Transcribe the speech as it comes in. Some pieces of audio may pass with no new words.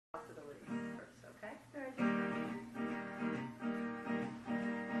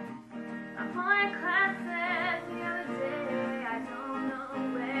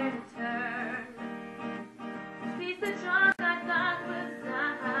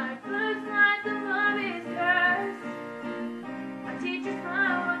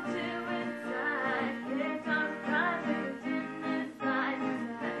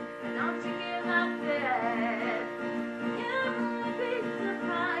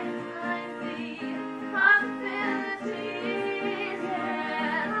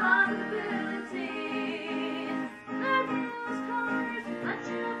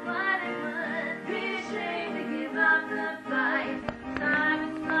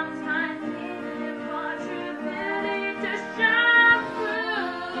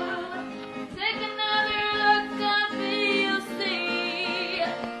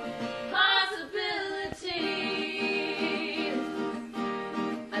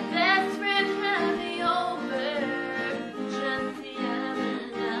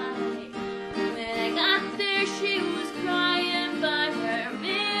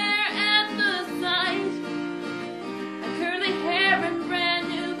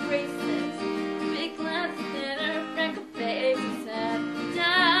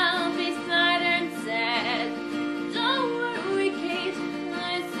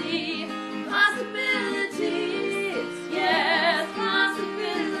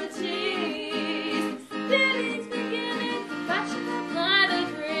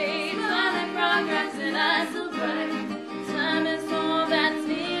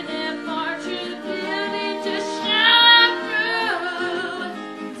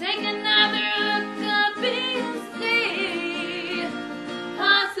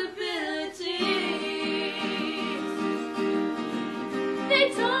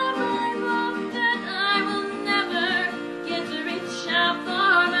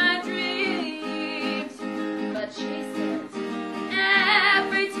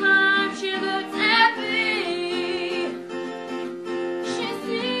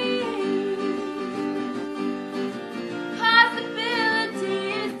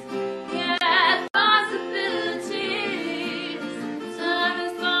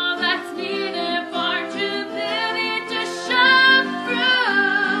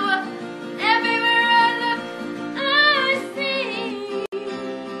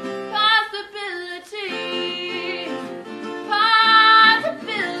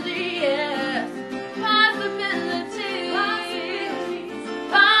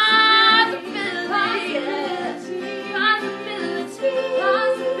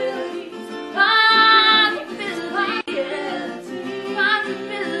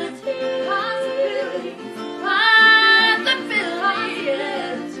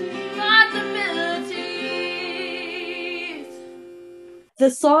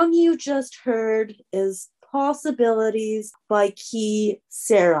The song you just heard is Possibilities by Key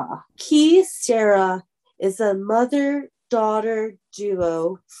Sarah. Key Sarah is a mother-daughter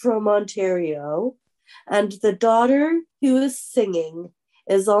duo from Ontario, and the daughter who is singing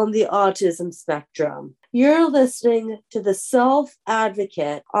is on the autism spectrum. You're listening to The Self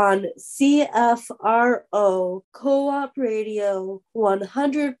Advocate on CFRO Co-op Radio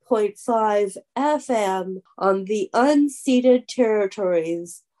 100.5 FM on the unceded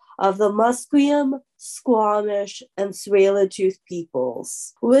territories of the Musqueam, Squamish, and Tsleil-Waututh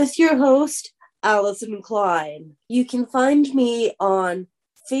peoples. With your host, Allison Klein. You can find me on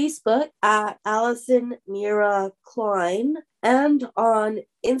Facebook at Allison Mira Klein and on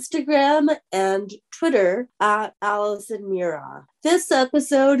Instagram and Twitter at Allison Mira. This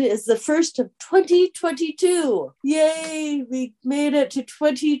episode is the first of 2022. Yay, we made it to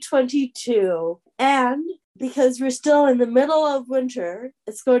 2022. And because we're still in the middle of winter,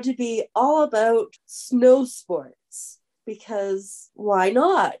 it's going to be all about snow sports. Because why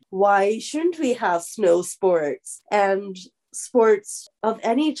not? Why shouldn't we have snow sports and sports of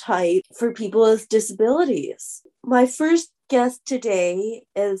any type for people with disabilities? My first guest today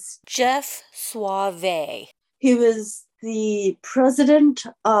is Jeff Suave, who is the president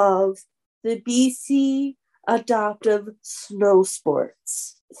of the BC Adaptive Snow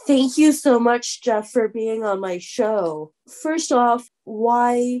Sports. Thank you so much, Jeff, for being on my show. First off,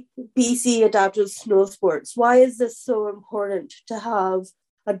 why BC Adaptive Snow Sports? Why is this so important to have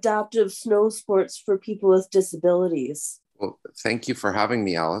adaptive snow sports for people with disabilities? Well, thank you for having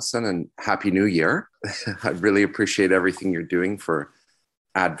me, Allison, and Happy New Year. I really appreciate everything you're doing for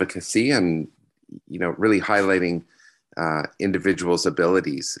advocacy and, really highlighting individuals'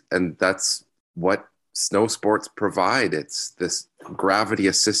 abilities. And that's what snow sports provide. It's this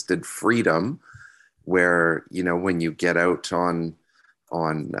gravity-assisted freedom where, when you get out on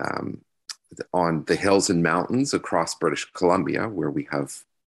the hills and mountains across British Columbia, where we have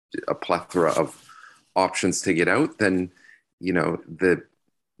a plethora of options to get out, then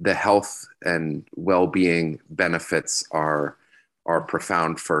the health and well-being benefits are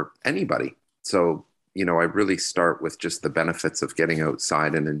profound for anybody. So, I really start with just the benefits of getting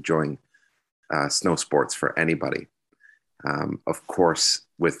outside and enjoying snow sports for anybody. Of course,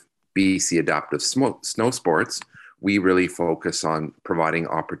 with BC Adaptive Snow Sports, we really focus on providing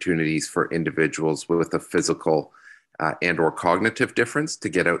opportunities for individuals with a physical and or cognitive difference to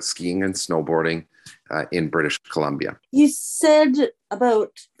get out skiing and snowboarding in British Columbia. You said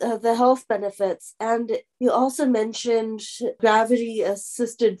about the health benefits, and you also mentioned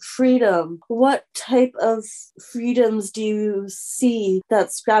gravity-assisted freedom. What type of freedoms do you see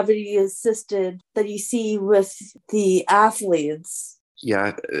that's gravity-assisted that you see with the athletes?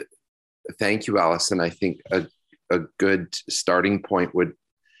 Yeah, thank you, Allison. I think a good starting point would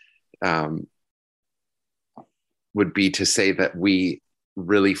be to say that we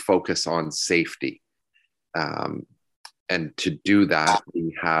really focus on safety. And to do that,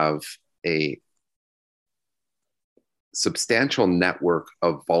 we have a substantial network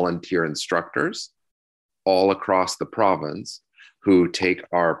of volunteer instructors all across the province who take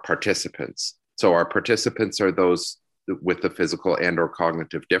our participants. So our participants are those with the physical and or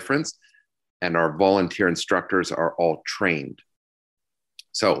cognitive difference, and our volunteer instructors are all trained.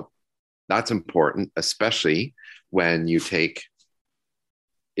 So that's important, especially when you take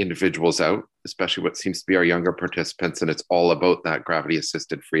individuals out, especially what seems to be our younger participants, and it's all about that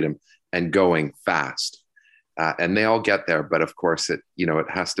gravity-assisted freedom and going fast. And they all get there, but of course, it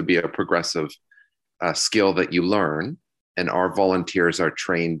has to be a progressive skill that you learn, and our volunteers are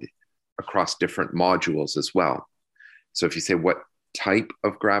trained across different modules as well. So if you say what type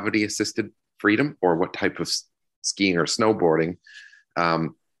of gravity-assisted freedom or what type of skiing or snowboarding,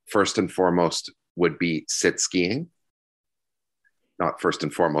 first and foremost would be sit skiing. Not first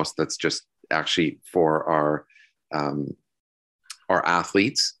and foremost, that's just actually for our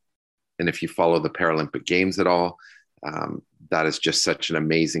athletes. And if you follow the Paralympic Games at all, that is just such an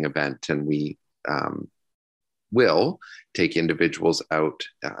amazing event. And we will take individuals out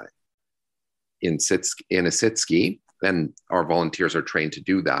in a sit ski, and our volunteers are trained to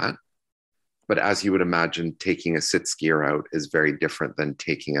do that. But as you would imagine, taking a sit skier out is very different than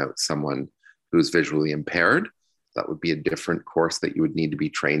taking out someone who's visually impaired. That would be a different course that you would need to be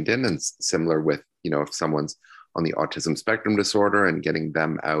trained in. And similar with, if someone's on the autism spectrum disorder and getting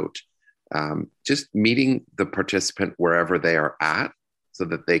them out, just meeting the participant wherever they are at so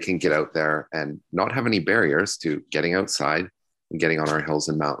that they can get out there and not have any barriers to getting outside and getting on our hills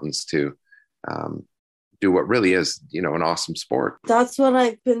and mountains to do what really is, an awesome sport. That's what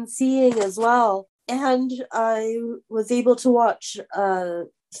I've been seeing as well. And I was able to watch a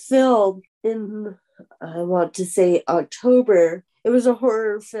film in, I want to say, October. It was a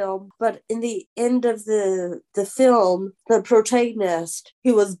horror film, but in the end of the film, the protagonist,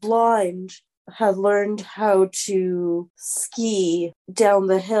 who was blind, had learned how to ski down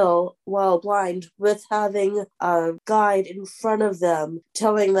the hill while blind with having a guide in front of them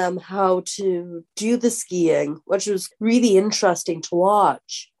telling them how to do the skiing, which was really interesting to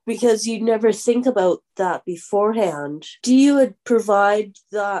watch because you never think about that beforehand. Do you provide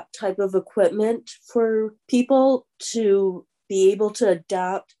that type of equipment for people to be able to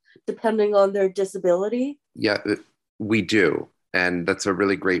adapt depending on their disability? Yeah, we do. And that's a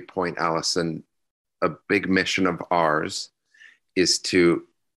really great point, Allison. A big mission of ours is to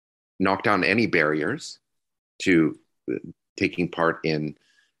knock down any barriers to taking part in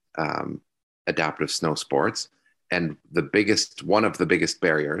adaptive snow sports. And one of the biggest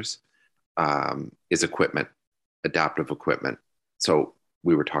barriers is equipment, adaptive equipment. So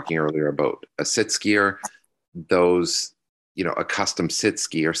we were talking earlier about a sit skier, those, a custom sit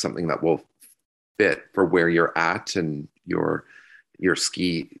ski or something that will fit for where you're at and your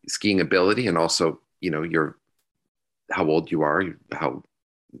skiing ability, and also, your how old you are, how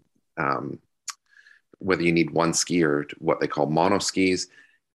whether you need one ski or what they call mono skis.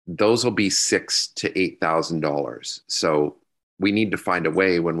 Those will be $6,000 to $8,000. So we need to find a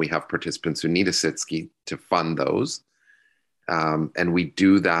way when we have participants who need a sit ski to fund those. And we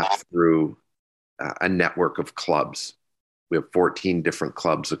do that through a network of clubs. We have 14 different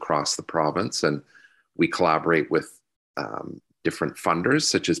clubs across the province, and we collaborate with different funders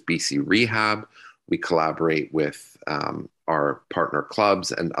such as BC Rehab. We collaborate with our partner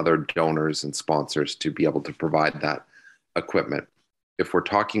clubs and other donors and sponsors to be able to provide that equipment. If we're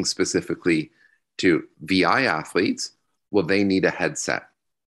talking specifically to VI athletes, well, they need a headset.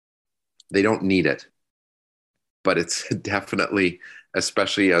 They don't need it, but it's definitely,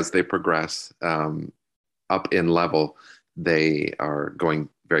 especially as they progress up in level, they are going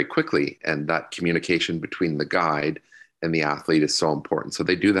very quickly. And that communication between the guide and the athlete is so important. So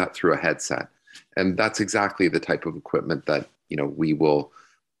they do that through a headset. And that's exactly the type of equipment that, we will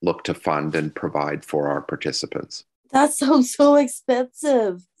look to fund and provide for our participants. That sounds so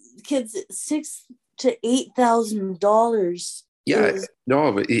expensive. Kids, $6,000 to $8,000. Yeah,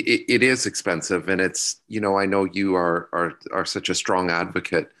 no, it is expensive, and it's, I know you are such a strong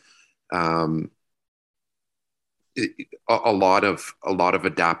advocate. A lot of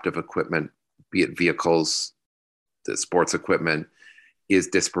adaptive equipment, be it vehicles, the sports equipment, is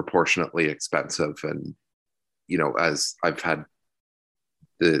disproportionately expensive. And as I've had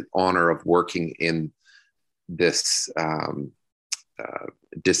the honor of working in this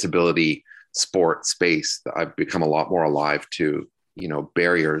disability sport space, I've become a lot more alive to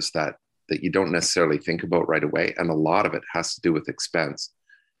barriers that you don't necessarily think about right away, and a lot of it has to do with expense.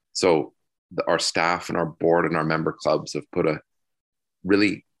 So our staff and our board and our member clubs have put a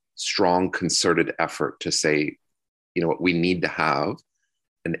really strong concerted effort to say, what we need to have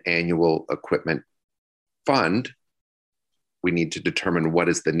an annual equipment fund. We need to determine what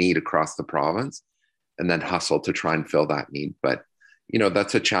is the need across the province and then hustle to try and fill that need. But,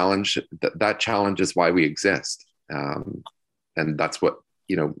 that's a challenge. That challenge is why we exist. And that's what,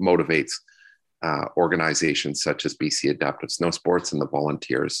 motivates organizations such as BC Adaptive Snow Sports and the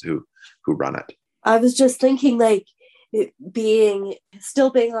volunteers who run it. I was just thinking, like, still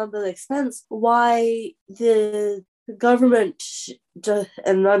being on the expense, why the government,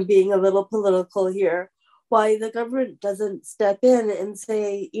 and I'm being a little political here, why the government doesn't step in and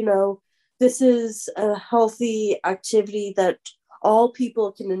say, this is a healthy activity that all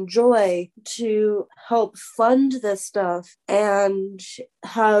people can enjoy, to help fund this stuff and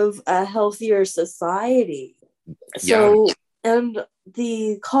have a healthier society. So, yeah. And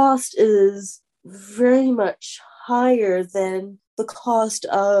the cost is very much higher than the cost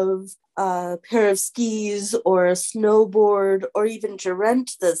of a pair of skis or a snowboard, or even to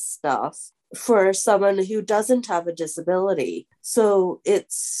rent this stuff for someone who doesn't have a disability. So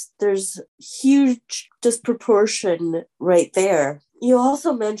there's huge disproportion right there. You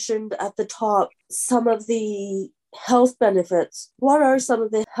also mentioned at the top some of the health benefits. What are some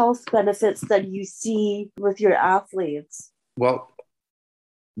of the health benefits that you see with your athletes? Well,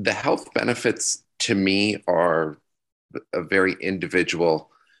 the health benefits to me are a very individual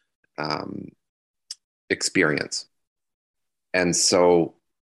experience. And so,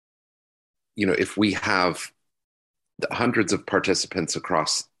 if we have hundreds of participants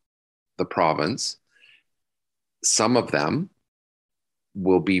across the province, some of them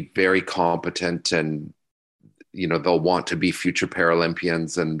will be very competent and, they'll want to be future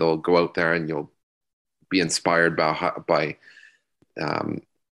Paralympians, and they'll go out there and you'll be inspired by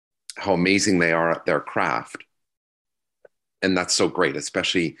how amazing they are at their craft. And that's so great,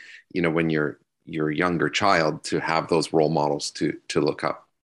 especially, when you're a younger child, to have those role models to look up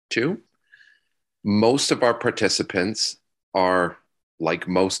to. Most of our participants are, like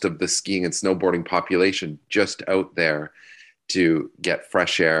most of the skiing and snowboarding population, just out there to get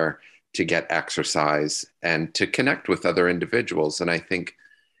fresh air, to get exercise, and to connect with other individuals. And I think,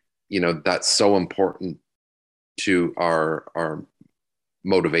 that's so important to our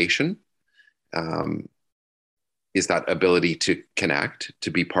motivation, is that ability to connect, to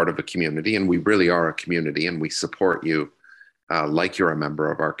be part of a community. And we really are a community, and we support you like you're a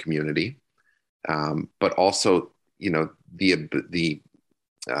member of our community. But also, the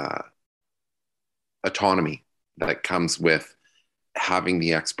autonomy that comes with having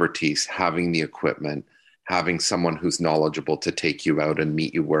the expertise, having the equipment, having someone who's knowledgeable to take you out and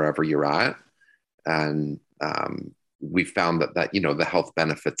meet you wherever you're at. And we found that the health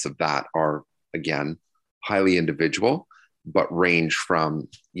benefits of that are, again, highly individual, but range from,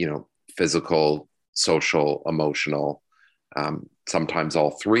 physical, social, emotional, sometimes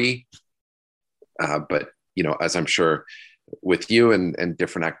all three. But, as I'm sure with you and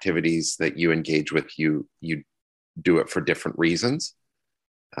different activities that you engage with, you do it for different reasons.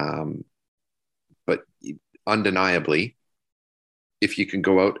 But undeniably, if you can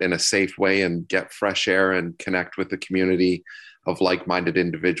go out in a safe way and get fresh air and connect with the community of like-minded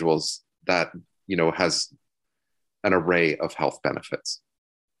individuals, that, has an array of health benefits,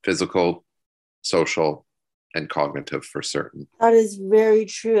 physical, social, and cognitive, for certain. That is very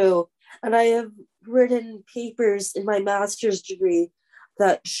true. And I have written papers in my master's degree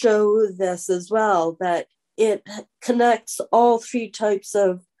that show this as well, that it connects all three types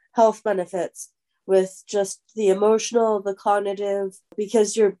of health benefits, with just the emotional, the cognitive,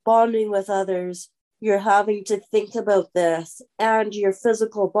 because you're bonding with others, you're having to think about this, and your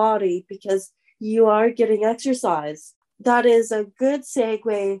physical body, because you are getting exercise. That is a good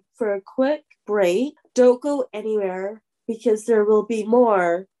segue for a quick break. Don't go anywhere, because there will be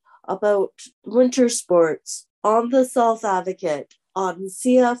more about winter sports on the Self Advocate on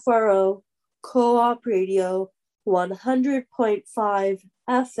CFRO Co-op Radio 100.5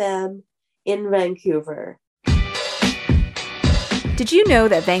 FM in Vancouver. Did you know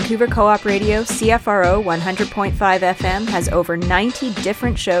that Vancouver Co-op Radio CFRO 100.5 FM has over 90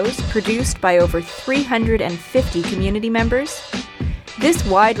 different shows produced by over 350 community members? This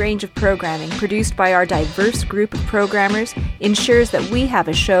wide range of programming produced by our diverse group of programmers ensures that we have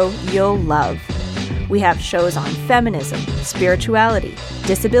a show you'll love. We have shows on feminism, spirituality,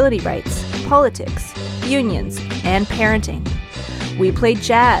 disability rights, politics, unions, and parenting. We play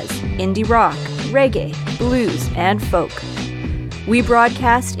jazz, indie rock, reggae, blues, and folk. We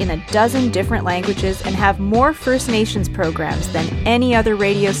broadcast in a dozen different languages and have more First Nations programs than any other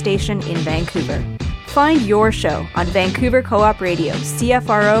radio station in Vancouver. Find your show on Vancouver Co-op Radio,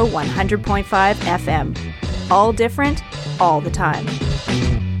 CFRO 100.5 FM. All different, all the time.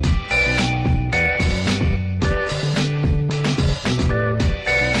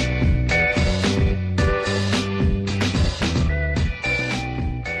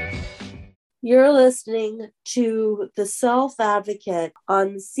 You're listening to The Self Advocate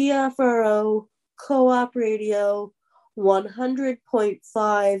on CFRO Co-op Radio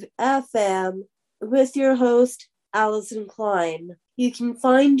 100.5 FM with your host, Allison Klein. You can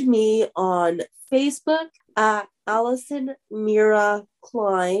find me on Facebook at Allison Mira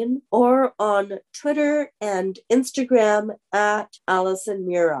Klein, or on Twitter and Instagram at Allison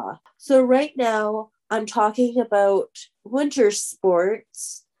Mira. So right now I'm talking about winter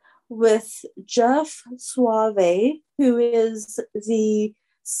sports with Jeff Suave, who is the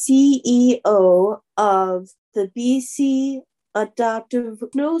CEO of the BC Adaptive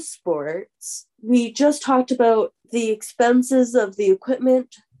Snow Sports. We just talked about the expenses of the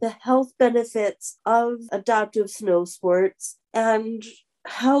equipment, the health benefits of adaptive snow sports, and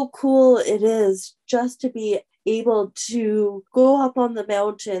how cool it is just to be able to go up on the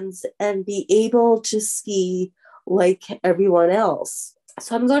mountains and be able to ski like everyone else.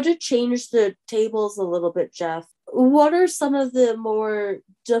 So I'm going to change the tables a little bit, Jeff. What are some of the more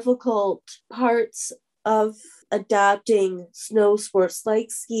difficult parts of adapting snow sports like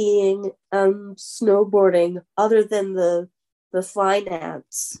skiing and snowboarding, other than the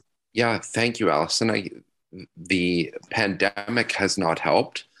finance? Yeah, thank you, Allison. The pandemic has not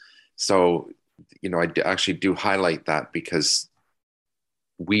helped. So, I actually do highlight that, because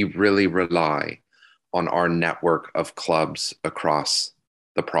we really rely on our network of clubs across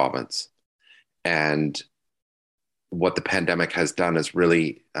the province. And what the pandemic has done is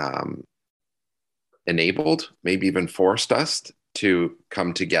really enabled, maybe even forced us to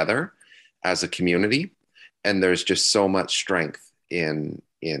come together as a community. And there's just so much strength in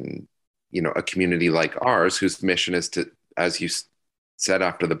a community like ours, whose mission is to, as you said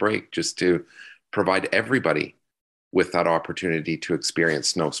after the break, just to provide everybody with that opportunity to experience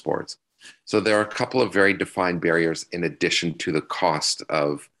snow sports. So there are a couple of very defined barriers in addition to the cost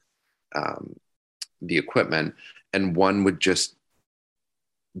of the equipment. And one would just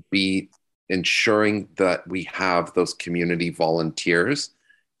be ensuring that we have those community volunteers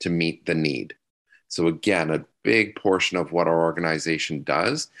to meet the need. So again, a big portion of what our organization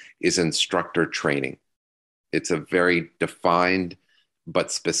does is instructor training. It's a very defined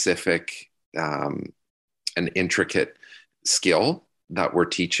but specific and intricate skill that we're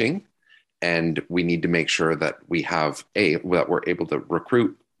teaching. And we need to make sure that we have that we're able to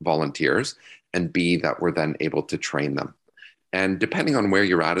recruit volunteers, and B, that we're then able to train them. And depending on where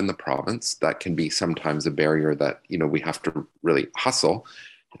you're at in the province, that can be sometimes a barrier that, we have to really hustle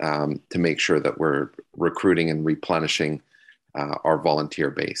to make sure that we're recruiting and replenishing our volunteer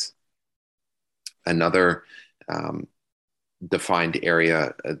base. Another defined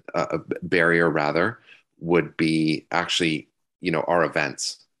area, a barrier rather, would be actually, our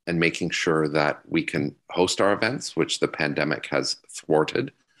events, and making sure that we can host our events, which the pandemic has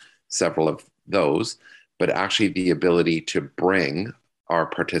thwarted several of those, but actually the ability to bring our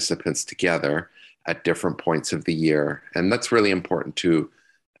participants together at different points of the year. And that's really important to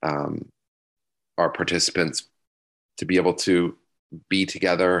our participants to be able to be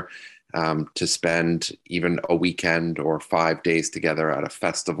together, to spend even a weekend or 5 days together at a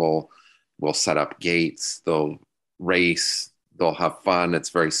festival. We'll set up gates, they'll race, they'll have fun. It's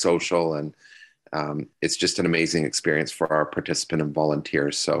very social, and it's just an amazing experience for our participant and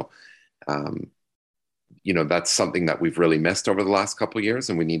volunteers. So, that's something that we've really missed over the last couple of years,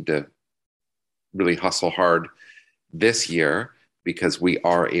 and we need to really hustle hard this year, because we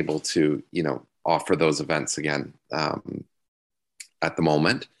are able to, offer those events again at the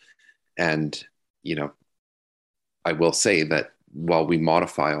moment. And, I will say that while we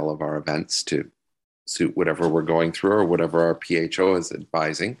modify all of our events to suit whatever we're going through or whatever our PHO is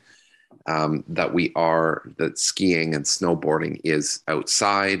advising, that skiing and snowboarding is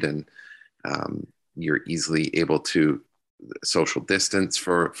outside, and you're easily able to social distance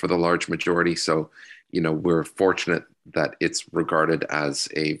for the large majority. So, we're fortunate that it's regarded as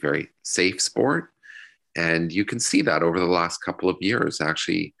a very safe sport. And you can see that over the last couple of years,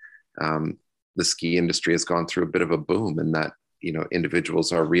 actually, the ski industry has gone through a bit of a boom, and that,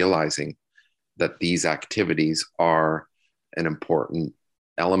 individuals are realizing that these activities are an important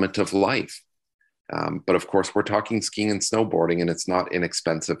element of life. But of course, we're talking skiing and snowboarding, and it's not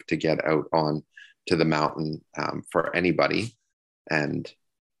inexpensive to get out on to the mountain for anybody. And,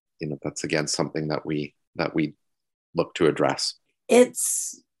 that's again something that we look to address.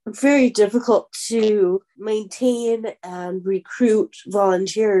 It's very difficult to maintain and recruit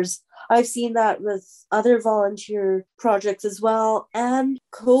volunteers. I've seen that with other volunteer projects as well. And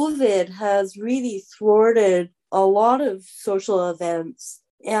COVID has really thwarted a lot of social events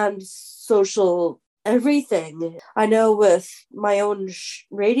and social everything. I know with my own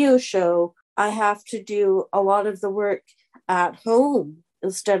radio show, I have to do a lot of the work at home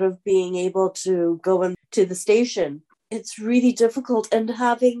instead of being able to go into the station. It's really difficult, and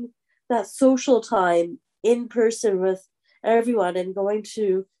having that social time in person with everyone and going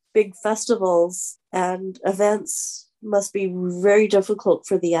to big festivals and events must be very difficult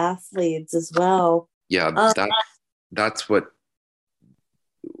for the athletes as well. Yeah, that's what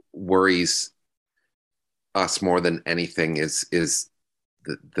worries us more than anything is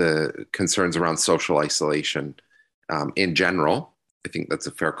the concerns around social isolation in general. I think that's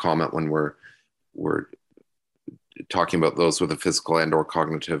a fair comment when we're talking about those with a physical and or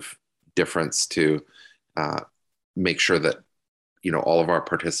cognitive difference, to make sure that all of our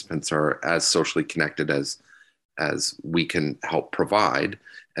participants are as socially connected as we can help provide.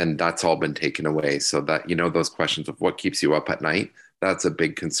 And that's all been taken away. So that, those questions of what keeps you up at night, that's a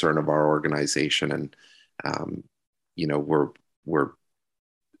big concern of our organization. And we're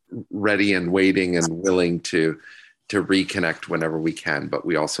ready and waiting and willing to reconnect whenever we can, but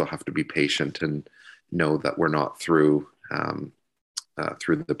we also have to be patient and know that we're not through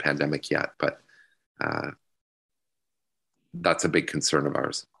the pandemic yet. But that's a big concern of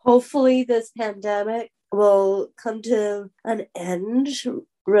ours. Hopefully this pandemic will come to an end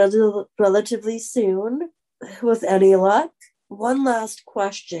relatively soon, with any luck. One last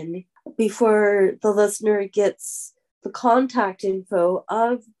question before the listener gets the contact info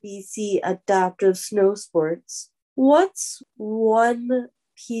of BC Adaptive Snow Sports. What's one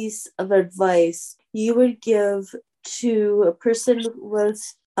piece of advice you would give to a person with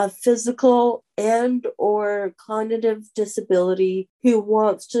a physical and or cognitive disability who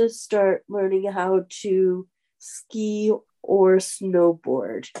wants to start learning how to ski or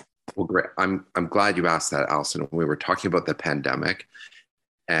snowboard? Well, great. I'm glad you asked that, Allison. We were talking about the pandemic,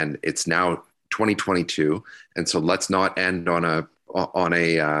 and it's now 2022, and so let's not end on a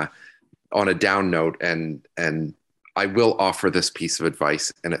down note. And I will offer this piece of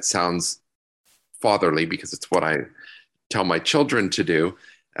advice, and it sounds fatherly because it's what I tell my children to do,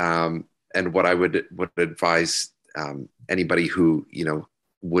 and what I would advise anybody who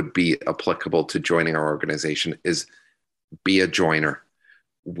would be applicable to joining our organization is be a joiner.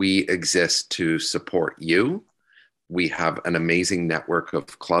 We exist to support you. We have an amazing network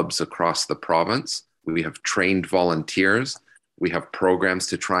of clubs across the province. We have trained volunteers. We have programs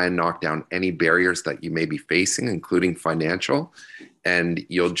to try and knock down any barriers that you may be facing, including financial. And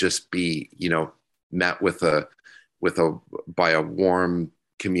you'll just be, met by a warm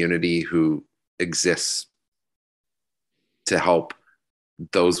community who exists to help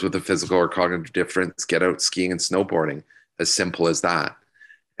those with a physical or cognitive difference get out skiing and snowboarding. As simple as that.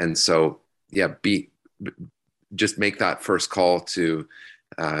 And so, just make that first call to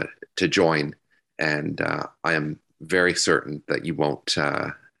join, and I am very certain that you won't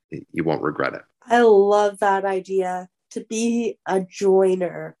regret it. I love that idea, to be a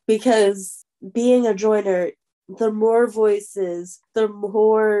joiner, because being a joiner, the more voices, the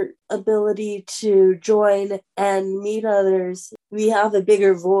more ability to join and meet others. We have a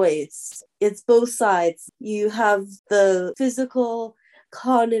bigger voice. It's both sides. You have the physical,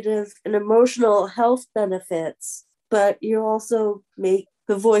 cognitive, and emotional health benefits, but you also make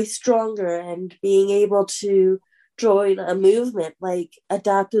the voice stronger, and being able to join a movement like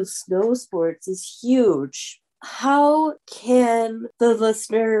adaptive snow sports is huge. How can the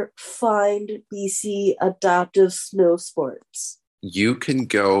listener find BC Adaptive Snow Sports? You can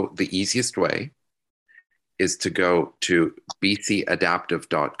go, the easiest way is to go to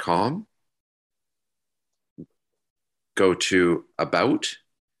bcadaptive.com, go to About,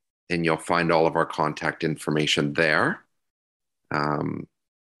 and you'll find all of our contact information there. Our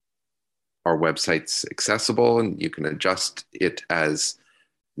website's accessible, and you can adjust it as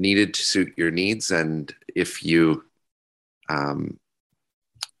needed to suit your needs. And if you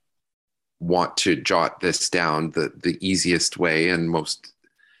want to jot this down, the easiest way and most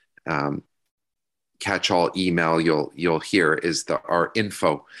catch-all email you'll hear is our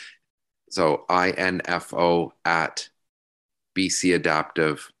info. So info at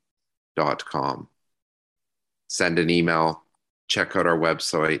bcadaptive.com. Send an email, check out our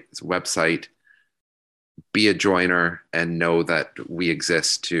website, be a joiner, and know that we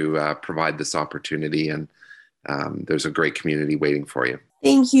exist to provide this opportunity. And there's a great community waiting for you.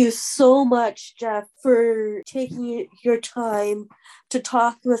 Thank you so much, Jeff, for taking your time to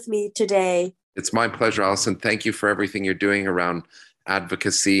talk with me today. It's my pleasure, Allison. Thank you for everything you're doing around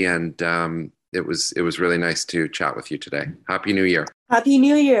advocacy, and it was really nice to chat with you today. Happy New Year. Happy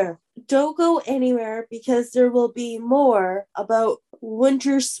New Year. Don't go anywhere, because there will be more about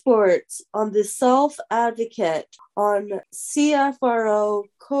winter sports on the Self Advocate on CFRO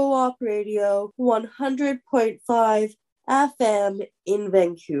Co-op Radio 100.5 FM in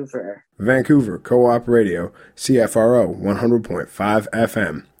Vancouver. Vancouver Co-op Radio, CFRO 100.5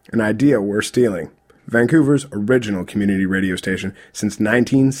 FM. An idea worth stealing. Vancouver's original community radio station since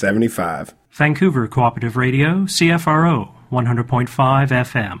 1975. Vancouver Cooperative Radio, CFRO 100.5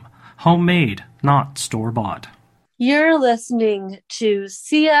 FM. Homemade, not store-bought. You're listening to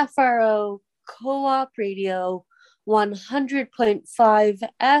CFRO Co-op Radio 100.5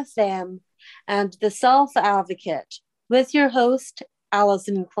 FM and The Self Advocate with your host,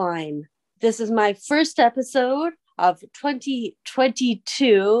 Allison Klein. This is my first episode of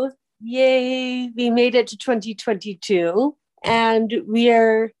 2022. Yay, we made it to 2022. And we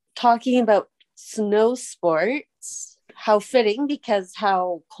are talking about snow sports. How fitting, because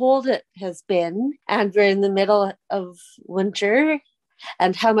how cold it has been, and we're in the middle of winter,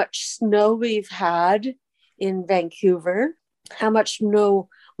 and how much snow we've had in Vancouver, how much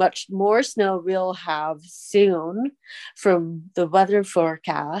more snow we'll have soon from the weather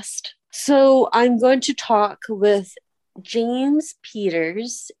forecast. So I'm going to talk with James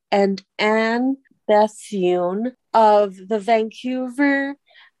Peters and Anne Bethune of the Vancouver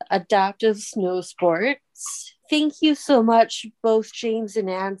Adaptive Snow Sports. Thank you so much, both James and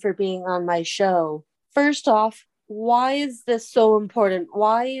Anne, for being on my show. First off, why is this so important?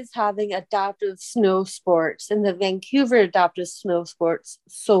 Why is having adaptive snow sports and the Vancouver Adaptive Snow Sports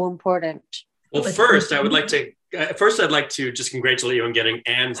so important? Well, I'd like to just congratulate you on getting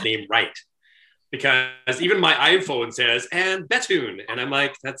Anne's name right. because even my iPhone says, and Bethune. And I'm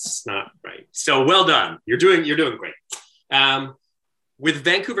like, that's not right. So well done. You're doing great. With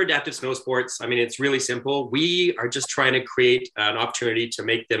Vancouver Adaptive Snow Sports, I mean, it's really simple. We are just trying to create an opportunity to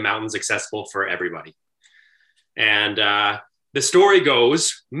make the mountains accessible for everybody. And the story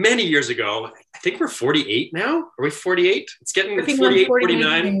goes many years ago, I think we're 48 now. Are we 48? It's getting 48,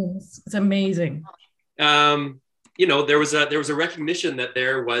 49. It's amazing. There was a recognition that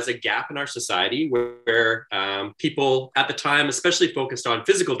there was a gap in our society where people at the time, especially focused on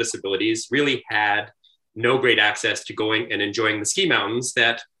physical disabilities, really had no great access to going and enjoying the ski mountains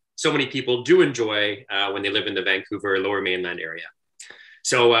that so many people do enjoy when they live in the Vancouver Lower Mainland area.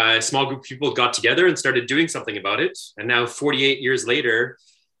 So a small group of people got together and started doing something about it. And now 48 years later,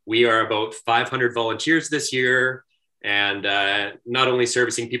 we are about 500 volunteers this year, and not only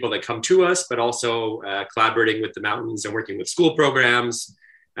servicing people that come to us, but also collaborating with the mountains and working with school programs,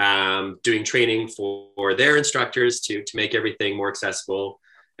 doing training for their instructors to make everything more accessible.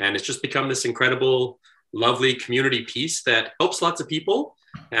 And it's just become this incredible, lovely community piece that helps lots of people,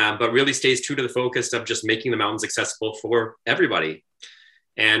 but really stays true to the focus of just making the mountains accessible for everybody.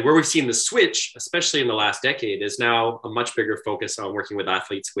 And where we've seen the switch, especially in the last decade, is now a much bigger focus on working with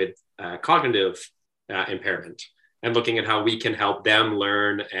athletes with cognitive impairment and looking at how we can help them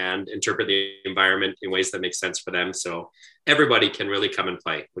learn and interpret the environment in ways that make sense for them. So everybody can really come and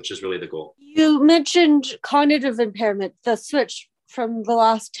play, which is really the goal. You mentioned cognitive impairment, the switch from the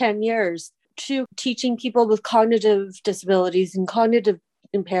last 10 years to teaching people with cognitive disabilities and cognitive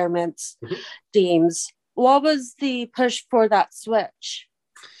impairments, teams. What was the push for that switch?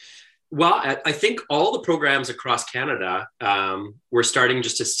 Well, I think all the programs across Canada, we're starting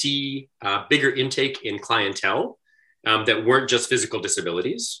just to see bigger intake in clientele that weren't just physical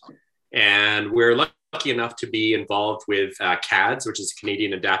disabilities. And we're lucky enough to be involved with CADS, which is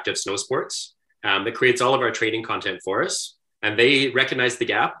Canadian Adaptive Snow Sports, that creates all of our training content for us. And they recognized the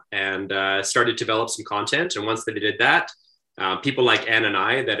gap and started to develop some content. And once they did that, people like Anne and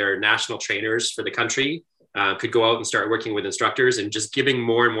I that are national trainers for the country could go out and start working with instructors and just giving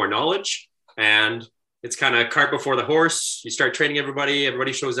more and more knowledge. And it's kind of cart before the horse. You start training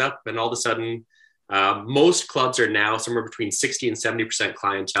everybody shows up, and all of a sudden, most clubs are now somewhere between 60 and 70%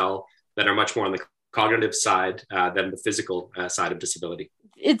 clientele that are much more on the cognitive side than the physical side of disability.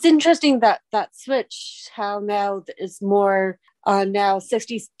 It's interesting that switch, how now is more now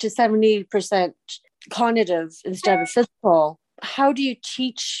 60 to 70% cognitive instead of physical. How do you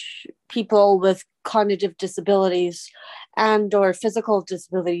teach people with cognitive disabilities and or physical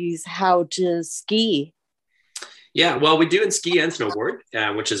disabilities how to ski? Yeah, well, we do in ski and snowboard,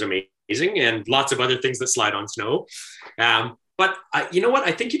 which is amazing, and lots of other things that slide on snow. But you know what?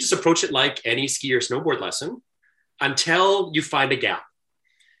 I think you just approach it like any ski or snowboard lesson until you find a gap.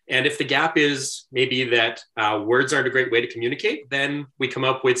 And if the gap is maybe that words aren't a great way to communicate, then we come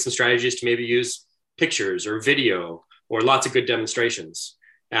up with some strategies to maybe use pictures or video or lots of good demonstrations.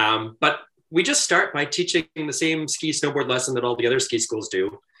 But we just start by teaching the same ski snowboard lesson that all the other ski schools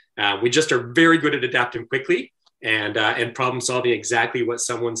do. We just are very good at adapting quickly and problem solving exactly what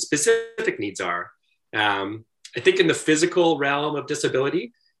someone's specific needs are. I think in the physical realm of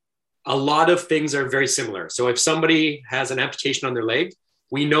disability, a lot of things are very similar. So if somebody has an amputation on their leg,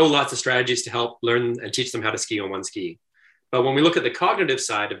 we know lots of strategies to help learn and teach them how to ski on one ski. But when we look at the cognitive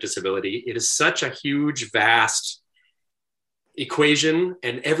side of disability, it is such a huge, vast equation,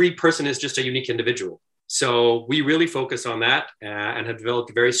 and every person is just a unique individual. So we really focus on that and have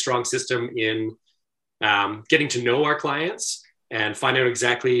developed a very strong system in getting to know our clients and find out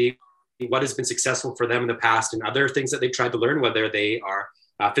exactly what has been successful for them in the past and other things that they've tried to learn, whether they are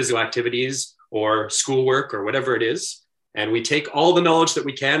physical activities or schoolwork or whatever it is. And we take all the knowledge that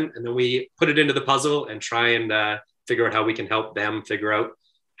we can, and then we put it into the puzzle and try and figure out how we can help them figure out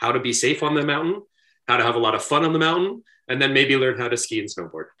how to be safe on the mountain, how to have a lot of fun on the mountain, and then maybe learn how to ski and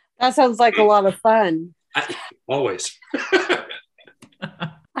snowboard. That sounds like a lot of fun. Always.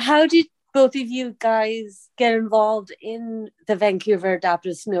 How did both of you guys get involved in the Vancouver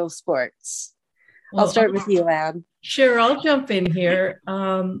Adaptive Snow Sports? I'll start with you, Anne. Sure, I'll jump in here.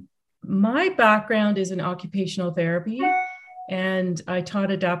 My background is in occupational therapy, and I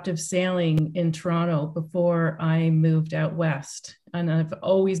taught adaptive sailing in Toronto before I moved out west. And I've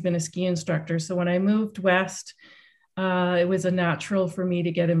always been a ski instructor. So when I moved west, it was a natural for me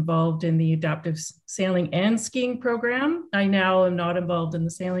to get involved in the adaptive sailing and skiing program. I now am not involved in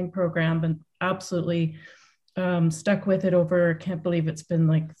the sailing program, but absolutely stuck with it over, I can't believe it's been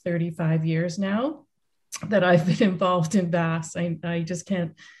like 35 years now that I've been involved in BAS. I just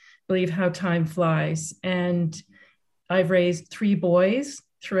can't believe how time flies. And I've raised 3 boys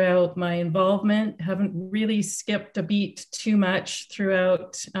throughout my involvement. Haven't really skipped a beat too much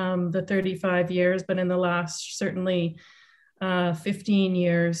throughout the 35 years, but in the last certainly 15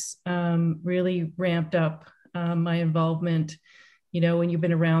 years, really ramped up my involvement. You know, when you've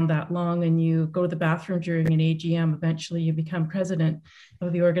been around that long and you go to the bathroom during an AGM, eventually you become president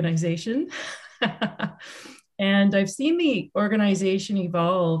of the organization. And I've seen the organization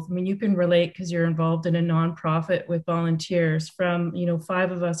evolve. I mean, you can relate because you're involved in a nonprofit with volunteers from,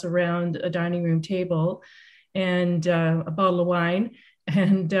 5 of us around a dining room table and a bottle of wine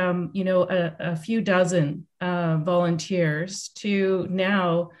and, a few dozen volunteers to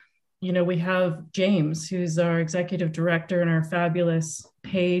now, we have James, who's our executive director, and our fabulous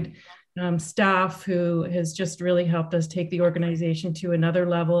paid staff who has just really helped us take the organization to another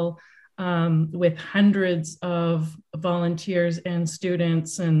level. With hundreds of volunteers and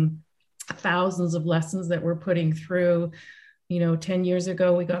students and thousands of lessons that we're putting through. 10 years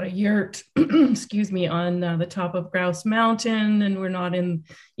ago, we got a yurt, excuse me, on the top of Grouse Mountain, and we're not in,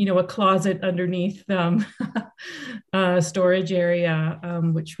 a closet underneath storage area,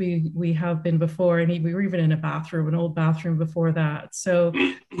 which we have been before. And we were even in an old bathroom before that. So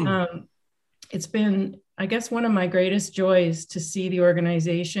it's been, I guess, one of my greatest joys to see the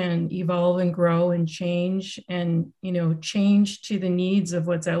organization evolve and grow and change and, change to the needs of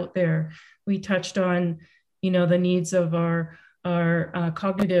what's out there. We touched on, the needs of our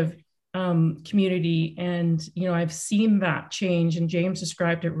cognitive community. And, I've seen that change, and James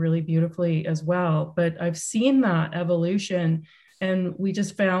described it really beautifully as well, but I've seen that evolution. And we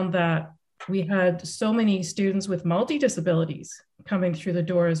just found that we had so many students with multi-disabilities coming through the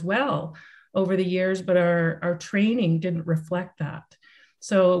door as well over the years, but our training didn't reflect that.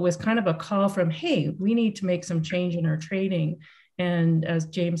 So it was kind of a call from, hey, we need to make some change in our training. And as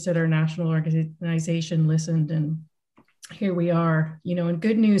James said, our national organization listened, and here we are, and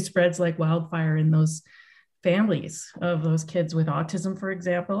good news spreads like wildfire in those families of those kids with autism, for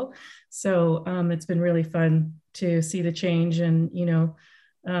example. So it's been really fun to see the change. And,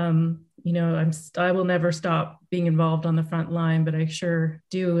 I will never stop being involved on the front line, but I sure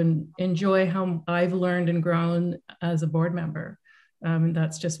do and enjoy how I've learned and grown as a board member. And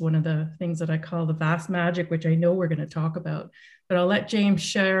that's just one of the things that I call the vast magic, which I know we're going to talk about. But I'll let James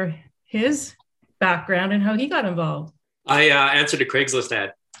share his background and how he got involved. I answered a Craigslist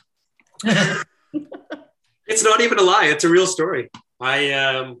ad. It's not even a lie. It's a real story.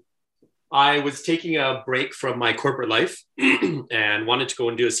 I was taking a break from my corporate life and wanted to go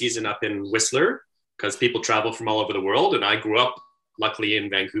and do a season up in Whistler because people travel from all over the world. And I grew up, luckily, in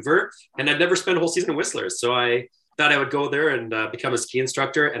Vancouver, and I'd never spent a whole season in Whistler. So I thought I would go there and become a ski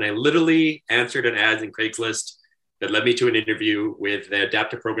instructor. And I literally answered an ad in Craigslist that led me to an interview with the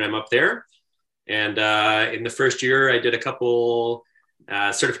adaptive program up there. And in the first year, I did a couple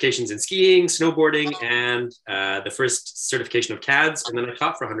certifications in skiing, snowboarding, and the first certification of CADS. And then I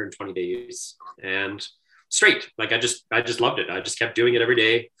taught for 120 days and straight. Like I just loved it. I just kept doing it every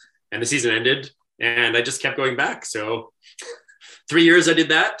day, and the season ended and I just kept going back. So 3 years I did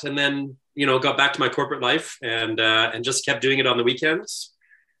that, and then, got back to my corporate life and just kept doing it on the weekends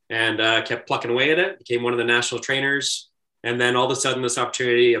and kept plucking away at it, became one of the national trainers. And then all of a sudden this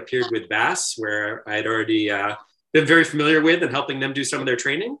opportunity appeared with VAS, where I'd already been very familiar with and helping them do some of their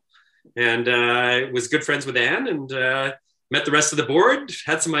training. And I was good friends with Anne and met the rest of the board,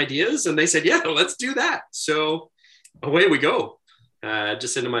 had some ideas, and they said, yeah, let's do that. So away we go.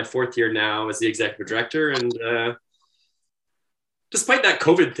 Just into my 4th year now as the executive director. And despite that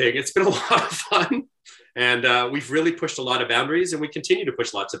COVID thing, it's been a lot of fun. And we've really pushed a lot of boundaries, and we continue to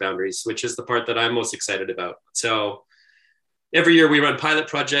push lots of boundaries, which is the part that I'm most excited about. So every year we run pilot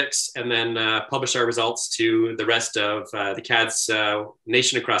projects and then publish our results to the rest of the CADS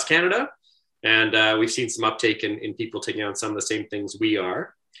nation across Canada. And we've seen some uptake in people taking on some of the same things we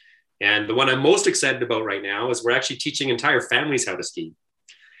are. And the one I'm most excited about right now is we're actually teaching entire families how to ski.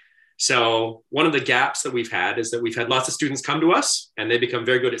 So one of the gaps that we've had is that we've had lots of students come to us and they become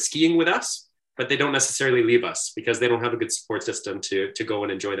very good at skiing with us, but they don't necessarily leave us because they don't have a good support system to go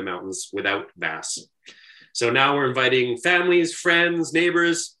and enjoy the mountains without VAS. So now we're inviting families, friends,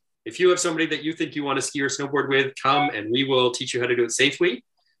 neighbors. If you have somebody that you think you want to ski or snowboard with, come and we will teach you how to do it safely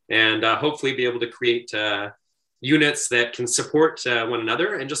and hopefully be able to create units that can support one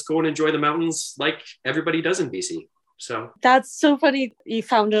another and just go and enjoy the mountains like everybody does in BC. So that's so funny. You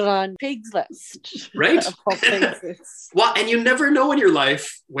found it on Craigslist, right? Well, and you never know in your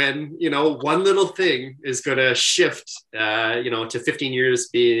life when, one little thing is going to shift, to 15 years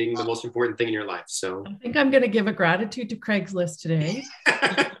being the most important thing in your life. So I think I'm going to give a gratitude to Craigslist today.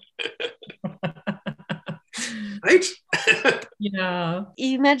 right? Yeah.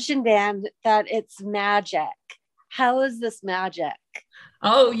 You mentioned, Dan, that it's magic. How is this magic?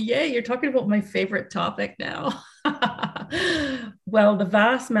 Oh, yeah, you're talking about my favorite topic now. Well, the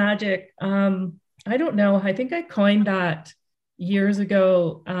vast magic, I don't know. I think I coined that years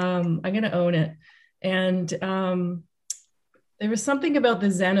ago. I'm going to own it. And there was something about the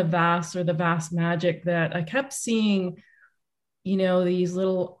Zen of Vast, or the vast magic, that I kept seeing, these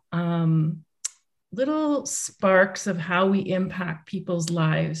little sparks of how we impact people's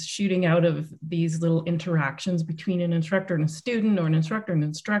lives shooting out of these little interactions between an instructor and a student, or an instructor and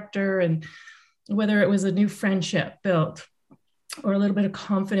instructor, and whether it was a new friendship built, or a little bit of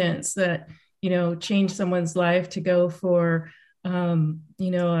confidence that changed someone's life to go for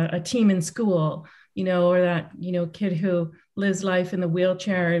a team in school, or that kid who lives life in the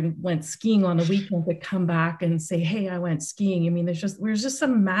wheelchair and went skiing on the weekend to come back and say, hey, I went skiing. I mean, there's just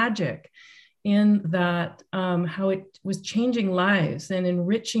some magic in that, how it was changing lives and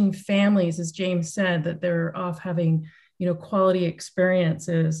enriching families, as James said, that they're off having, quality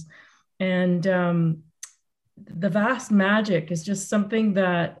experiences. And the vast magic is just something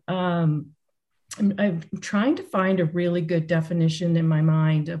that I'm trying to find a really good definition in my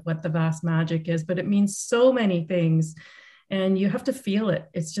mind of what the vast magic is, but it means so many things. And you have to feel it.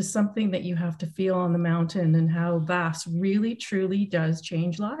 It's just something that you have to feel on the mountain, and how vast really, truly does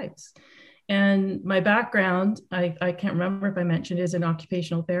change lives. And my background, I can't remember if I mentioned, is in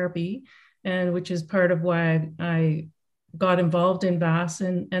occupational therapy, and which is part of why I got involved in VAS.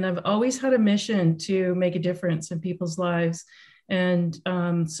 And I've always had a mission to make a difference in people's lives and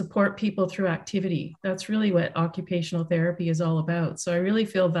support people through activity. That's really what occupational therapy is all about. So I really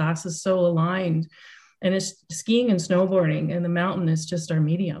feel VAS is so aligned. And it's skiing and snowboarding, and the mountain is just our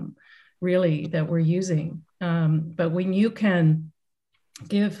medium, really, that we're using. But when you can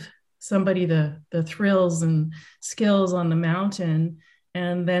give somebody the thrills and skills on the mountain,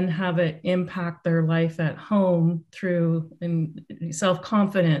 and then have it impact their life at home through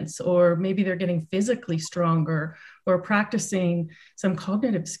self-confidence, or maybe they're getting physically stronger, or practicing some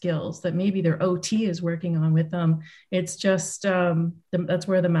cognitive skills that maybe their OT is working on with them. It's just, that's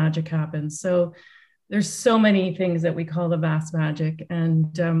where the magic happens. So there's so many things that we call the vast magic.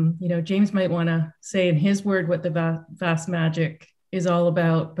 And, James might want to say in his word what the vast magic is all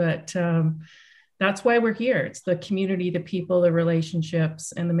about, but that's why we're here. It's the community, the people, the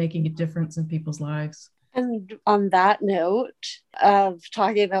relationships, and the making a difference in people's lives. And on that note of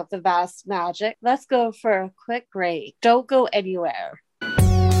talking about the vast magic, let's go for a quick break. Don't go anywhere.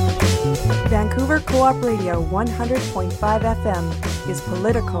 Vancouver Co-op Radio 100.5 FM is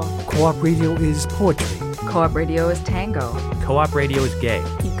political. Co-op Radio is poetry. Co-op Radio is tango. Co-op Radio is gay.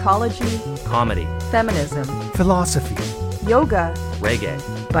 Ecology. Comedy. Feminism. Philosophy. Yoga. Reggae.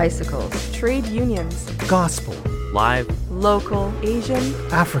 Bicycles. Trade unions. Gospel. Live. Local. Asian.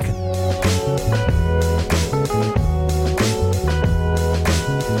 African.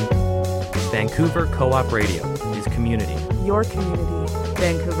 Vancouver Co-op Radio is community. Your community.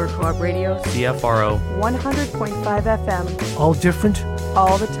 Vancouver Co-op Radio. CFRO 100.5 FM. All different.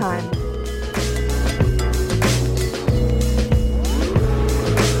 All the time.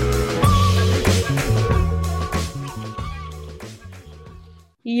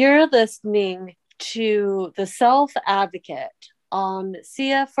 You're listening to The Self Advocate on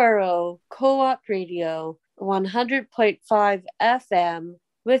CFRO Co-op Radio 100.5 FM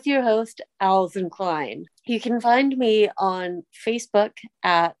with your host, Alison Klein. You can find me on Facebook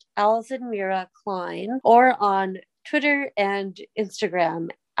at Alison Mira Klein, or on Twitter and Instagram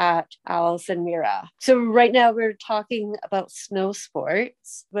at Alison Mira. So right now we're talking about snow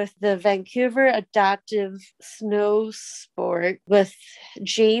sports with the Vancouver Adaptive Snow Sport with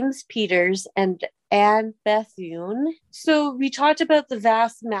James Peters and Anne Bethune. So we talked about the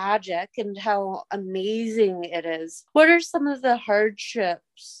vast magic and how amazing it is. What are some of the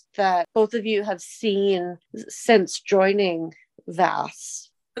hardships that both of you have seen since joining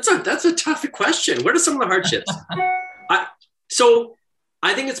VAS? That's a tough question. What are some of the hardships?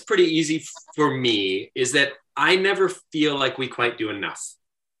 I think it's pretty easy for me, is that I never feel like we quite do enough,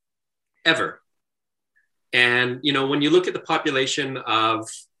 ever. And, when you look at the population of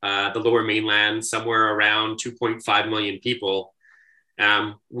the Lower Mainland, somewhere around 2.5 million people,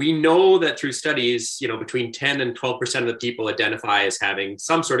 we know that through studies, between 10 and 12% of the people identify as having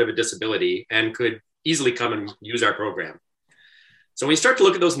some sort of a disability and could easily come and use our program. So when you start to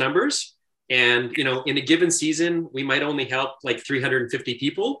look at those numbers, and, in a given season, we might only help like 350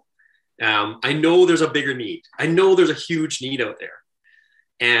 people. I know there's a bigger need. I know there's a huge need out there.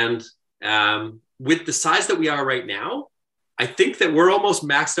 And with the size that we are right now, I think that we're almost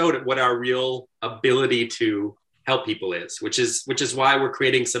maxed out at what our real ability to help people is, which is why we're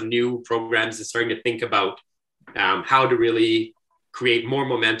creating some new programs and starting to think about how to really create more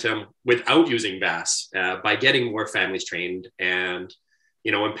momentum without using VAS by getting more families trained and,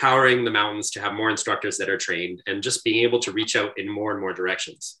 empowering the mountains to have more instructors that are trained and just being able to reach out in more and more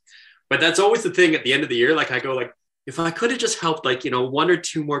directions. But that's always the thing at the end of the year. Like I go like, if I could have just helped one or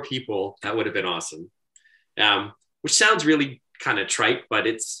two more people, that would have been awesome. Which sounds really kind of trite, but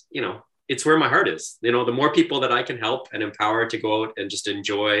it's where my heart is. The more people that I can help and empower to go out and just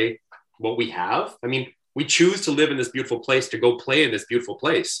enjoy what we have. I mean, we choose to live in this beautiful place, to go play in this beautiful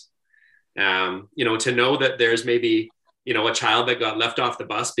place. To know that there's maybe, a child that got left off the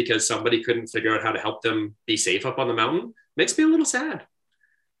bus because somebody couldn't figure out how to help them be safe up on the mountain makes me a little sad.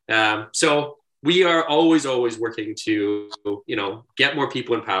 So we are always working to, get more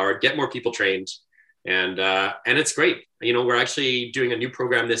people empowered, get more people trained. And it's great. We're actually doing a new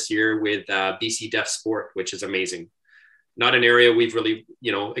program this year with BC Deaf Sport, which is amazing. Not an area we've really,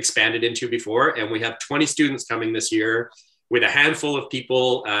 expanded into before. And we have 20 students coming this year with a handful of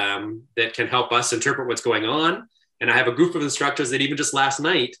people that can help us interpret what's going on. And I have a group of instructors that even just last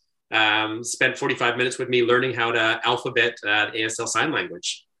night spent 45 minutes with me learning how to alphabet ASL sign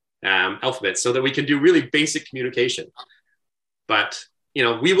language alphabet so that we can do really basic communication. But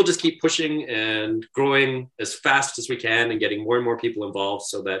we will just keep pushing and growing as fast as we can and getting more and more people involved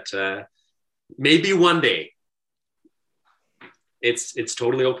so that maybe one day it's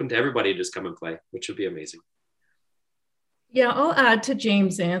totally open to everybody to just come and play, which would be amazing. Yeah, I'll add to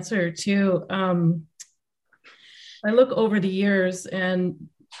James' answer too. I look over the years and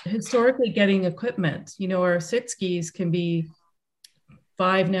historically getting equipment, our sit skis can be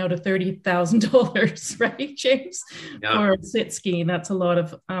 $5,000 now to $30,000, right, James? Yeah. For a sit ski, that's a lot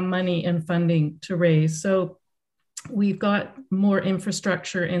of money and funding to raise. So we've got more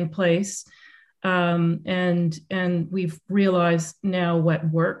infrastructure in place, and we've realized now what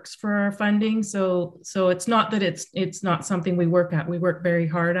works for our funding. So it's not that it's not something we work at. We work very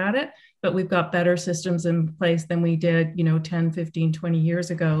hard at it, but we've got better systems in place than we did, 10, 15, 20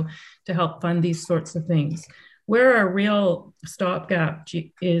 years ago to help fund these sorts of things. Where our real stopgap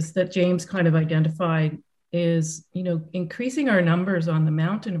is that James kind of identified is, increasing our numbers on the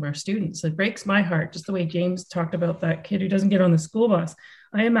mountain of our students. It breaks my heart, just the way James talked about that kid who doesn't get on the school bus.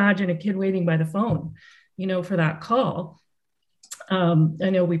 I imagine a kid waiting by the phone, for that call. I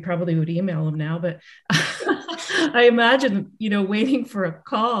know we probably would email him now, but I imagine, waiting for a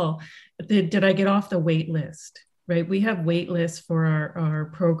call. Did I get off the wait list? Right. We have wait lists for our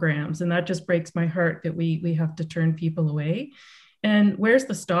programs, and that just breaks my heart that we have to turn people away. And where's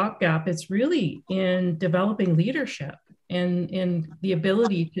the stopgap? It's really in developing leadership and in the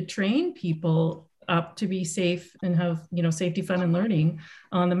ability to train people up to be safe and have, safety, fun, and learning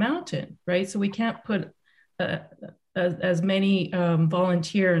on the mountain. Right. So we can't put as many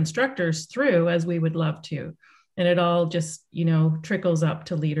volunteer instructors through as we would love to. And it all just, trickles up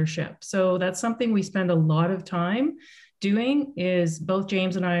to leadership. So that's something we spend a lot of time doing. Is both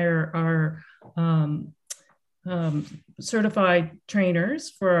James and I are certified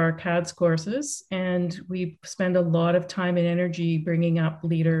trainers for our CADS courses. And we spend a lot of time and energy bringing up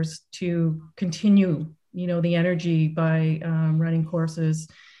leaders to continue, the energy by running courses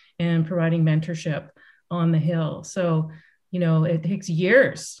and providing mentorship on the Hill. So, it takes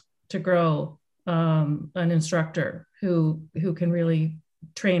years to grow an instructor who can really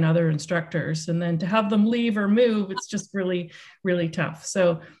train other instructors, and then to have them leave or move, it's just really, really tough.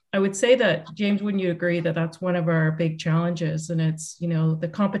 So I would say that, James, wouldn't you agree that that's one of our big challenges, and it's, the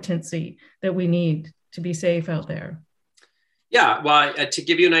competency that we need to be safe out there? Yeah, well, to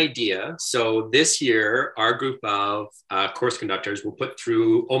give you an idea, so this year, our group of course conductors will put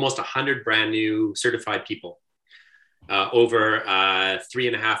through almost 100 brand new certified people over a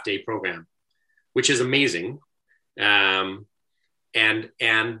 3.5-day program, which is amazing. And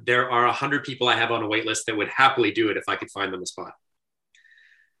there are 100 people I have on a wait list that would happily do it if I could find them a spot.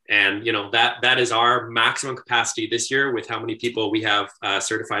 And, that is our maximum capacity this year with how many people we have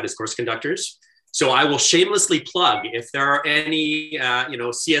certified as course conductors. So I will shamelessly plug, if there are any,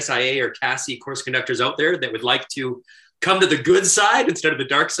 CSIA or CASI course conductors out there that would like to come to the good side instead of the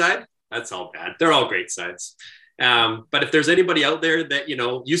dark side, that's all bad. They're all great sides. But if there's anybody out there that,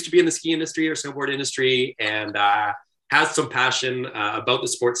 used to be in the ski industry or snowboard industry and has some passion about the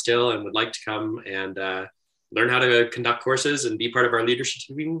sport still and would like to come and learn how to conduct courses and be part of our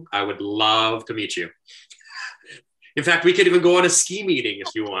leadership team, I would love to meet you. In fact, we could even go on a ski meeting if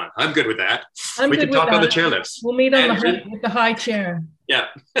you want. I'm good with that. We can talk on the chairlifts. We'll meet on with the high chair. Yeah.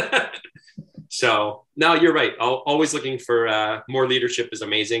 So no, you're right. Always looking for more leadership is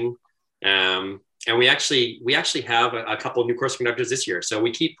amazing. And we actually have a couple of new course conductors this year. So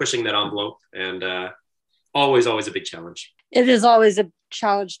we keep pushing that envelope, and always a big challenge. It is always a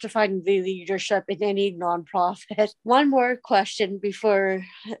challenge to find the leadership in any nonprofit. One more question before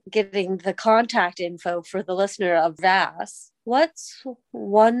getting the contact info for the listener of VAS. What's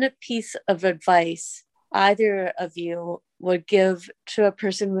one piece of advice either of you would give to a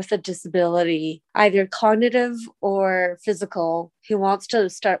person with a disability, either cognitive or physical, who wants to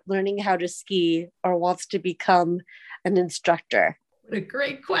start learning how to ski or wants to become an instructor? What a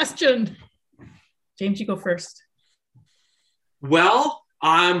great question. James, you go first. Well,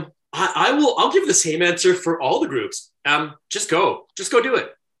 I'll give the same answer for all the groups. Just go do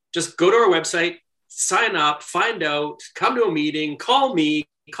it. Just go to our website, sign up, find out, come to a meeting, call me,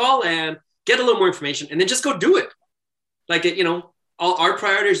 call Anne, get a little more information, and then just go do it. Like, all our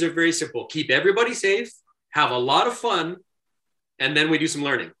priorities are very simple. Keep everybody safe, have a lot of fun, and then we do some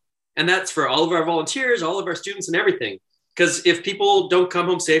learning. And that's for all of our volunteers, all of our students, and everything. Because if people don't come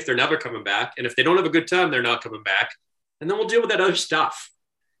home safe, they're never coming back. And if they don't have a good time, they're not coming back. And then we'll deal with that other stuff,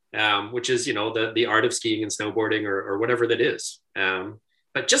 which is, the art of skiing and snowboarding or whatever that is.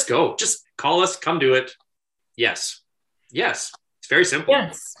 But just go, just call us, come do it. Yes. It's very simple.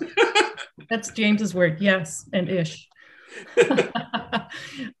 Yes. That's James's word. Yes. And ish.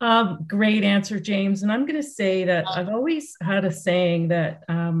 Great answer, James. And I'm going to say that I've always had a saying that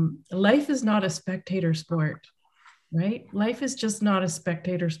life is not a spectator sport, right? Life is just not a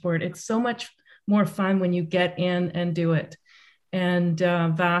spectator sport. It's so much more fun when you get in and do it. And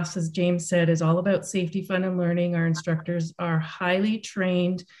VAS, as James said, is all about safety, fun, and learning. Our instructors are highly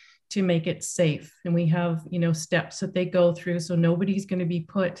trained to make it safe. And we have, steps that they go through. So nobody's going to be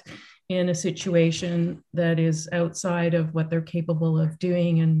put in a situation that is outside of what they're capable of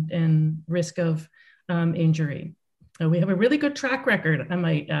doing and risk of injury. We have a really good track record, I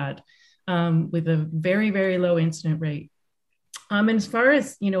might add, with a very, very low incident rate. And as far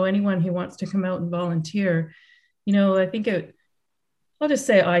as, anyone who wants to come out and volunteer, I think I'll just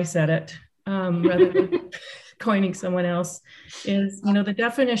say I said it rather than coining someone else, is, the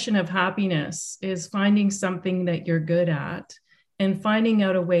definition of happiness is finding something that you're good at and finding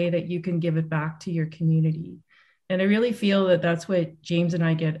out a way that you can give it back to your community. And I really feel that that's what James and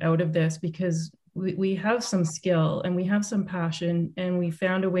I get out of this, because we have some skill and we have some passion, and we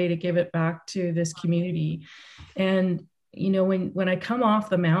found a way to give it back to this community. And, when I come off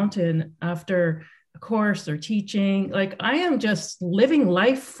the mountain after a course or teaching, like, I am just living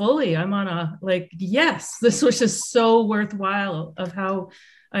life fully. I'm on yes, this was just so worthwhile of how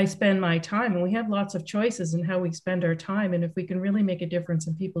I spend my time. And we have lots of choices in how we spend our time. And if we can really make a difference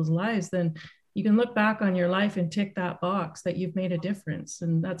in people's lives, then you can look back on your life and tick that box that you've made a difference.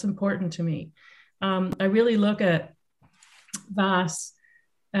 And that's important to me. I really look at VAS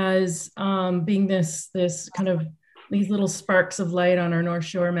as being this kind of these little sparks of light on our North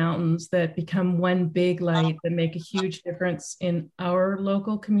Shore mountains that become one big light that make a huge difference in our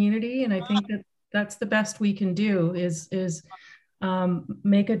local community. And I think that that's the best we can do is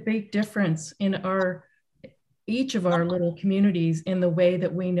make a big difference in each of our little communities in the way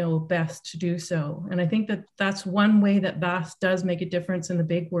that we know best to do so. And I think that that's one way that VAS does make a difference in the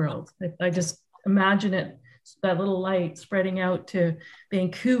big world. I just imagine it, that little light spreading out to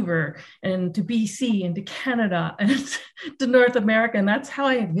Vancouver and to BC and to Canada and to North America. And that's how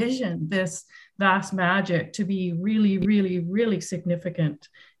I envision this VAS magic to be really, really, really significant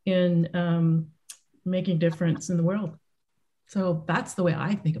in making difference in the world. So that's the way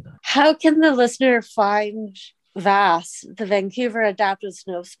I think about it. How can the listener find VAS, the Vancouver Adaptive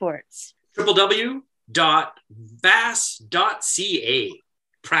Snow Sports? www.vas.ca.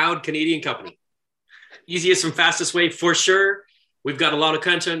 Proud Canadian company. Easiest and fastest way for sure. We've got a lot of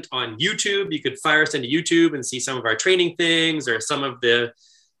content on YouTube. You could fire us into YouTube and see some of our training things or some of the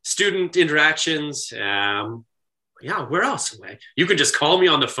student interactions. Where else? You can just call me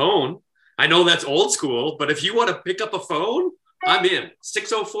on the phone. I know that's old school, but if you want to pick up a phone, I'm in.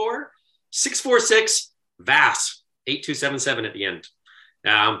 604-646-VAS, 8277 at the end.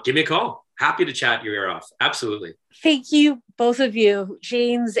 Give me a call. Happy to chat your ear off. Absolutely. Thank you, both of you,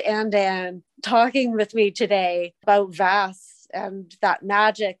 James and Anne, talking with me today about VAS and that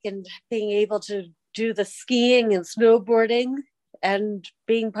magic and being able to do the skiing and snowboarding and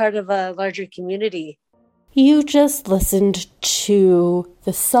being part of a larger community. You just listened to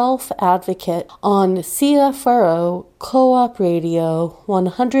The Self-Advocate on CFRO Co-op Radio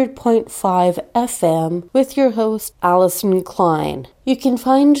 100.5 FM with your host, Allison Klein. You can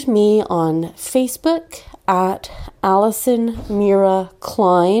find me on Facebook at Allison Mira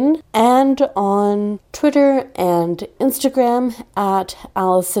Klein, and on Twitter and Instagram at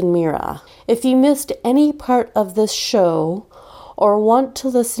Allison Mira. If you missed any part of this show or want to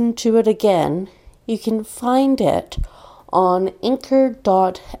listen to it again, you can find it on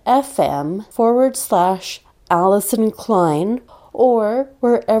anchor.fm/Allison Klein or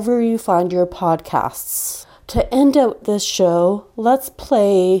wherever you find your podcasts. To end out this show, let's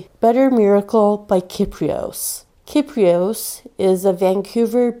play Better Miracle by Kyprios. Kyprios is a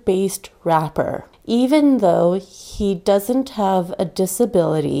Vancouver-based rapper. Even though he doesn't have a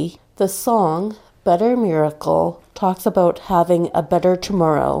disability, the song Better Miracle talks about having a better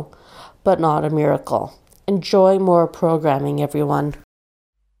tomorrow, but not a miracle. Enjoy more programming, everyone.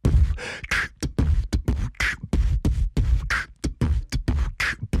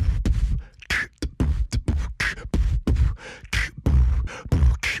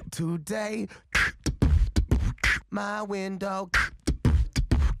 Today, my window,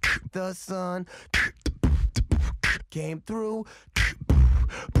 the sun came through.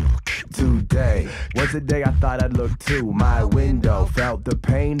 Today was the day I thought I'd look to my window, felt the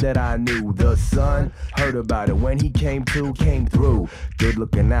pain that I knew. The sun heard about it when he came through. Good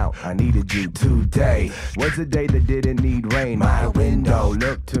looking out, I needed you. Today was the day that didn't need rain. My window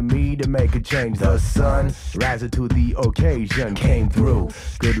looked to me to make a change. The sun rising to the occasion, came through.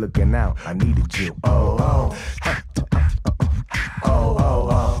 Good looking out, I needed you. Oh, oh, oh, oh,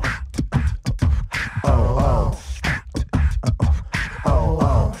 oh, oh, oh.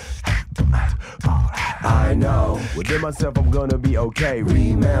 I know within myself I'm gonna be okay.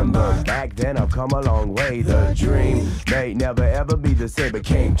 Remember, back then I've come a long way. The dream may never ever be the same, but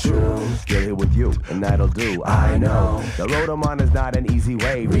came true. Still here with you, and that'll do. I know the road I'm on is not an easy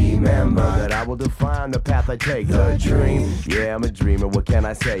way. Remember that I will define the path I take. The dream, yeah, I'm a dreamer. What can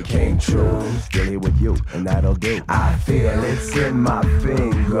I say? Came true. Still here with you, and that'll do. I feel it's in my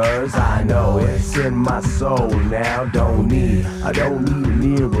fingers. I know it's in my soul now. I don't need a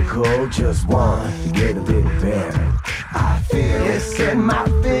miracle. Just want to get a bit better. I feel it's in my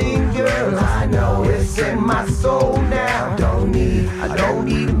fingers. I know it's in my soul now. I don't need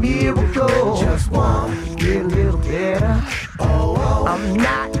a miracle. Just want to get a little better. Oh, oh. I'm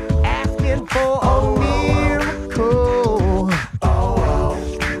not asking for a miracle. Oh, oh.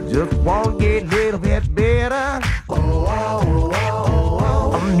 Just want to get a little bit better. Oh, oh, oh,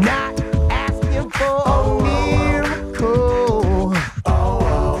 oh. I'm not asking for a miracle. Oh,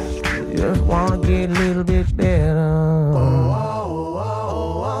 oh. Just want to get a little bit better.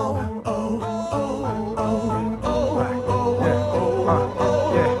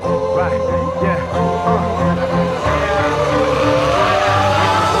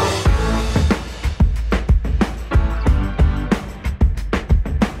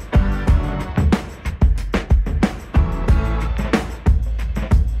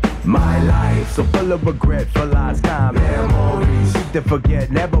 So full of regret for lost time. Memories to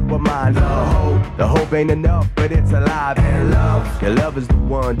forget, never remind. The hope ain't enough, but it's alive. And love, your love is the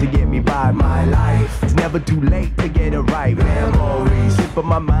one to get me by. My life, it's never too late to get it right. Memories slip on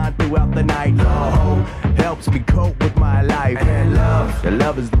my mind throughout the night. The hope helps me cope with my life. And love, your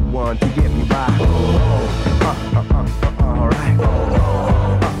love is the one to get me by.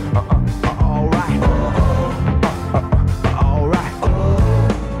 Alright.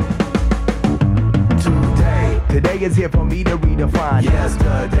 Today is here for me to redefine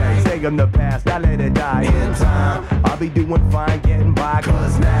yesterday. Stay in the past, I let it die. In time, I'll be doing fine, getting by.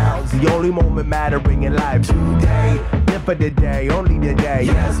 Cause now's the only moment mattering in life. Today, live for the day, only the day.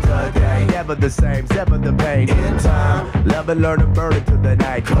 Yesterday, never the same, sever the pain. In time, love and learn and burn into the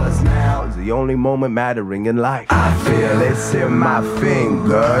night. Cause now's the only moment mattering in life. I feel it's in my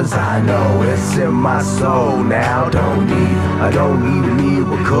fingers. I know it's in my soul now. I don't need a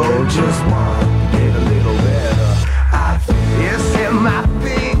miracle, just one.